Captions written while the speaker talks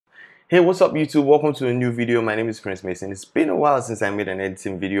Hey, what's up YouTube? Welcome to a new video. My name is Prince Meyson. It's been a while since I made an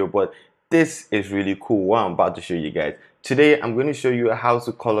editing video, but this is really cool what I'm about to show you guys. Today, I'm going to show you how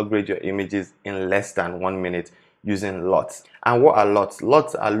to color grade your images in less than 1 minute using LUTs. And what are LUTs?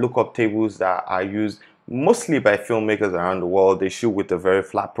 LUTs are lookup tables that are used mostly by filmmakers around the world. They shoot with a very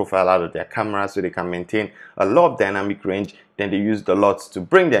flat profile out of their camera so they can maintain a lot of dynamic range. Then they use the LUTs to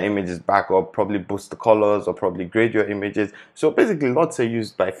bring their images back up, probably boost the colors or probably grade your images. So basically LUTs are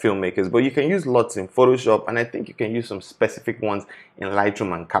used by filmmakers, but you can use LUTs in Photoshop, and I think you can use some specific ones in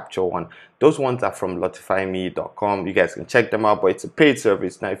Lightroom and Capture One. Those ones are from lutifyme.com. You guys can check them out, but it's a paid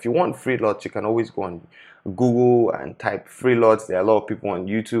service. Now if you want free LUTs, you can always go on Google and type free LUTs. There are a lot of people on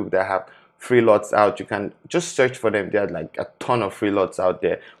YouTube that have free LUTs out. You can just search for them. There are like a ton of free LUTs out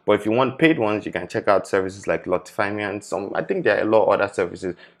there, but if you want paid ones, you can check out services like Lutify Me, and some, I think there are a lot of other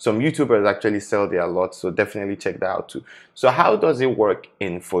services. Some YouTubers actually sell their LUTs, so definitely check that out too. So how does it work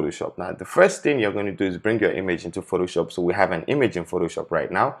in Photoshop? Now the first thing you're going to do is bring your image into Photoshop. So we have an image in Photoshop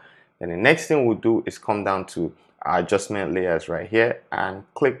right now. Then the next thing we'll do is come down to our adjustment layers right here and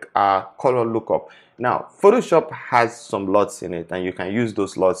click our color lookup. Now Photoshop has some LUTs in it, and you can use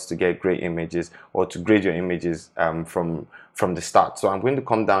those LUTs to get great images or to grade your images from the start. So I'm going to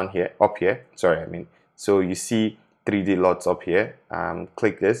come down here, so you see 3D LUTs up here.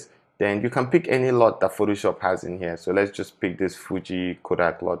 Click this, then you can pick any LUT that Photoshop has in here. So let's just pick this Fuji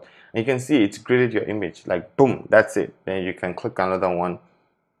Kodak LUT, and you can see it's graded your image, like boom, that's it. Then you can click another one,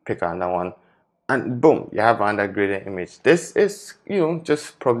 pick another one, and boom, you have another graded image. This is,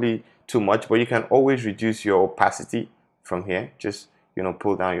 just probably too much, but you can always reduce your opacity from here. Just,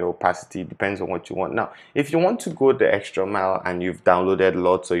 pull down your opacity, depends on what you want. Now if you want to go the extra mile and you've downloaded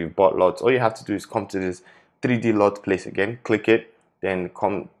LUTs or you've bought LUTs, all you have to do is come to this 3D LUT place again, click it, then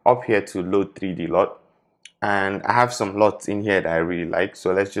come up here to load 3D LUT. And I have some LUTs in here that I really like,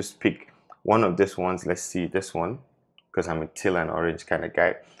 so let's just pick one of these ones. Let's see this one, because I'm a teal and orange kind of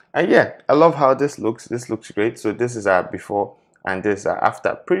guy. And yeah, I love how this looks. This looks great. So this is our before and this is our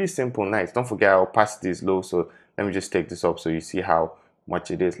after. Pretty simple, nice. Don't forget our opacity is low, so let me just take this up so you see how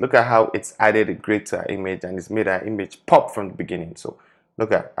much it is. Look at how it's added a grade to our image, and it's made our image pop from the beginning. So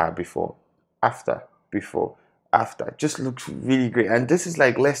look at our before, after, just looks really great. And this is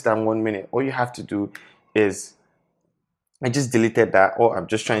like less than 1 minute. All you have to do is, I just deleted that, or I'm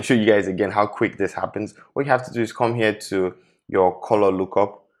just trying to show you guys again how quick this happens. What you have to do is come here to your color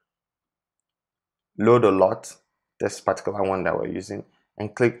lookup, load a LUT, this particular one that we're using,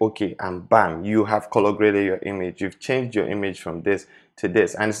 and click OK, and bam, you have color graded your image. You've changed your image from this to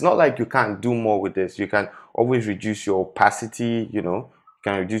this, and it's not like you can't do more with this. You can always reduce your opacity. You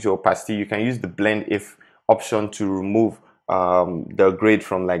can reduce your opacity. You can use the blend if option to remove the grade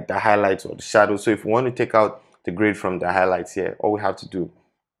from like the highlights or the shadows. So if you want to take out the grade from the highlights here, all we have to do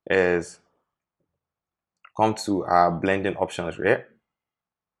is come to our blending options here,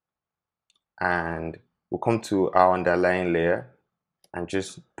 and we'll come to our underlying layer and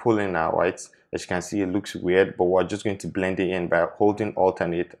just pull in our whites. As you can see, it looks weird, but we're just going to blend it in by holding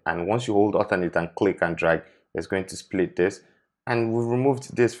alternate, and once you hold alternate and click and drag, it's going to split this, and we've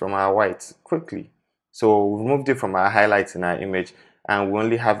removed this from our whites quickly. So we removed it from our highlights in our image, and we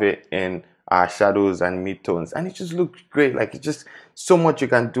only have it in our shadows and midtones, and it just looks great. Like, it's just so much you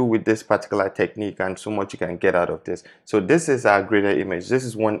can do with this particular technique, and so much you can get out of this. So this is our graded image. This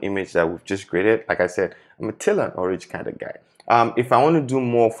is one image that we've just graded. Like I said, I'm a teal and orange kind of guy. If I want to do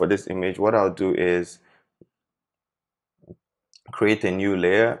more for this image, what I'll do is create a new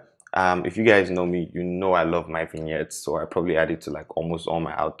layer. If you guys know me, you know I love my vignettes, so I probably add it to like almost all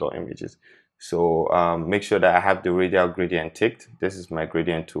my outdoor images. So make sure that I have the radial gradient ticked. This is my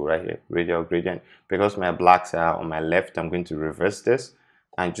gradient tool right here, radial gradient. Because my blacks are on my left, I'm going to reverse this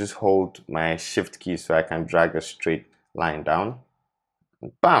and just hold my shift key so I can drag a straight line down.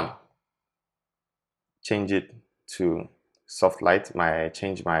 Bam! Change it to soft light.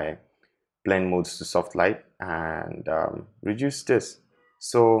 Change my blend modes to soft light, and reduce this.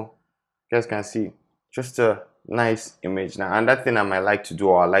 So you guys can see just a nice image. Now another thing I might like to do,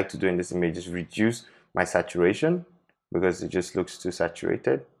 or I like to do in this image, is reduce my saturation, because it just looks too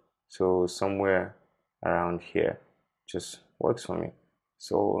saturated. So somewhere around here just works for me.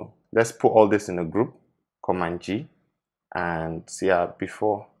 So let's put all this in a group, Command G, and see our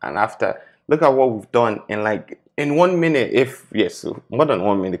before and after. Look at what we've done in 1 minute. If yes, so more than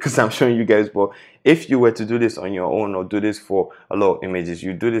 1 minute, because I'm showing you guys, but if you were to do this on your own or do this for a lot of images,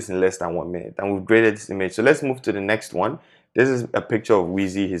 you do this in less than 1 minute. And we've graded this image. So let's move to the next one. This is a picture of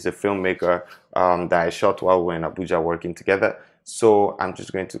Wheezy. He's a filmmaker that I shot while we were in Abuja working together. So I'm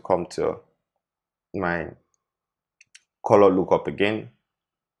just going to come to my color lookup again,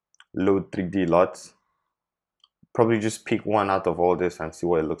 load 3D LUTs. Probably just pick one out of all this and see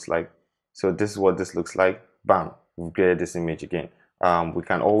what it looks like. So this is what this looks like. Bam, we've created this image again. We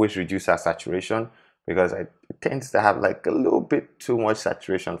can always reduce our saturation because it tends to have like a little bit too much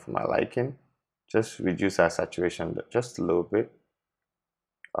saturation for my liking. Just reduce our saturation just a little bit.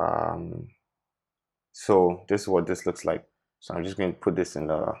 So this is what this looks like. So I'm just going to put this in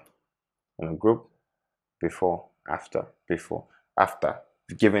a group. Before, after, before, after.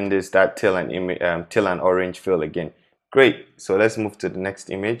 Giving this that teal and orange feel again. Great. So let's move to the next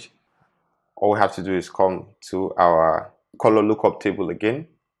image. All we have to do is come to our color lookup table again.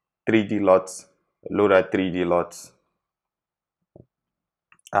 3D LUTs. Load our 3D LUTs.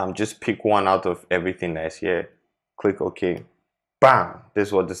 Just pick one out of everything that's here. Click OK. Bam! This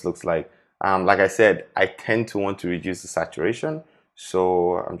is what this looks like. Like I said, I tend to want to reduce the saturation,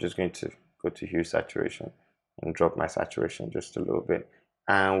 so I'm just going to go to hue saturation and drop my saturation just a little bit.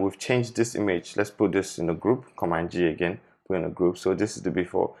 And we've changed this image. Let's put this in a group. Command G again, put in a group. So this is the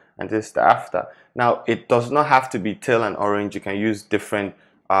before and this is the after. Now it does not have to be teal and orange. You can use different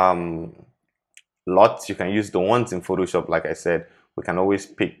LUTs. You can use the ones in Photoshop. Like I said, we can always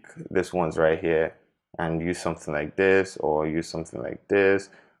pick these ones right here and use something like this, or use something like this,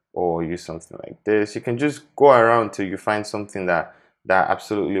 or use something like this. You can just go around till you find something that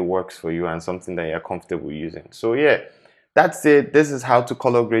absolutely works for you and something that you're comfortable using. So yeah, that's it. This is how to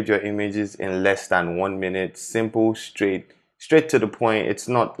color grade your images in less than 1 minute. Simple, straight to the point. It's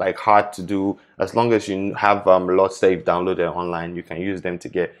not like hard to do. As long as you have LUTs that you've downloaded online, you can use them to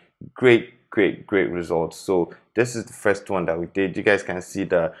get great results. So this is the first one that we did. You guys can see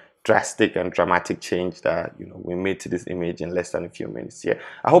the drastic and dramatic change that we made to this image in less than a few minutes. Yeah,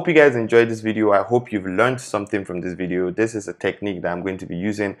 I hope you guys enjoyed this video. I hope you've learned something from this video. This is a technique that I'm going to be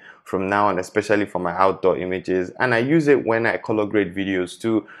using from now on, especially for my outdoor images, and I use it when I color grade videos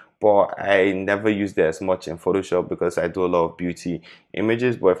too, but I never used it as much in Photoshop because I do a lot of beauty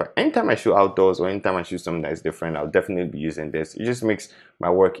images. But anytime I shoot outdoors or anytime I shoot something that's different, I'll definitely be using this. It just makes my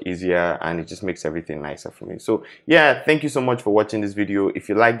work easier and it just makes everything nicer for me. So yeah, thank you so much for watching this video. If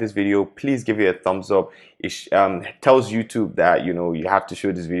you like this video, please give it a thumbs up. It tells YouTube that you have to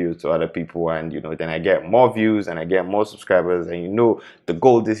show this video to other people, and then I get more views and I get more subscribers, and the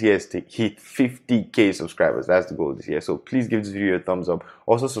goal this year is to hit 50k subscribers. That's the goal this year. So please give this video a thumbs up.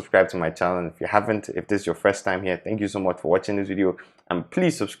 Also subscribe to my channel if you haven't. If this is your first time here, thank you so much for watching this video, and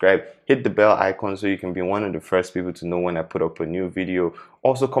please subscribe, hit the bell icon so you can be one of the first people to know when I put up a new video.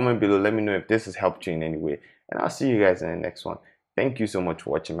 Also comment below, let me know if this has helped you in any way, and I'll see you guys in the next one. Thank you so much for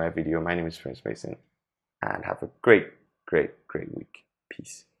watching my video. My name is Meyson, and have a great week.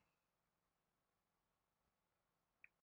 Peace.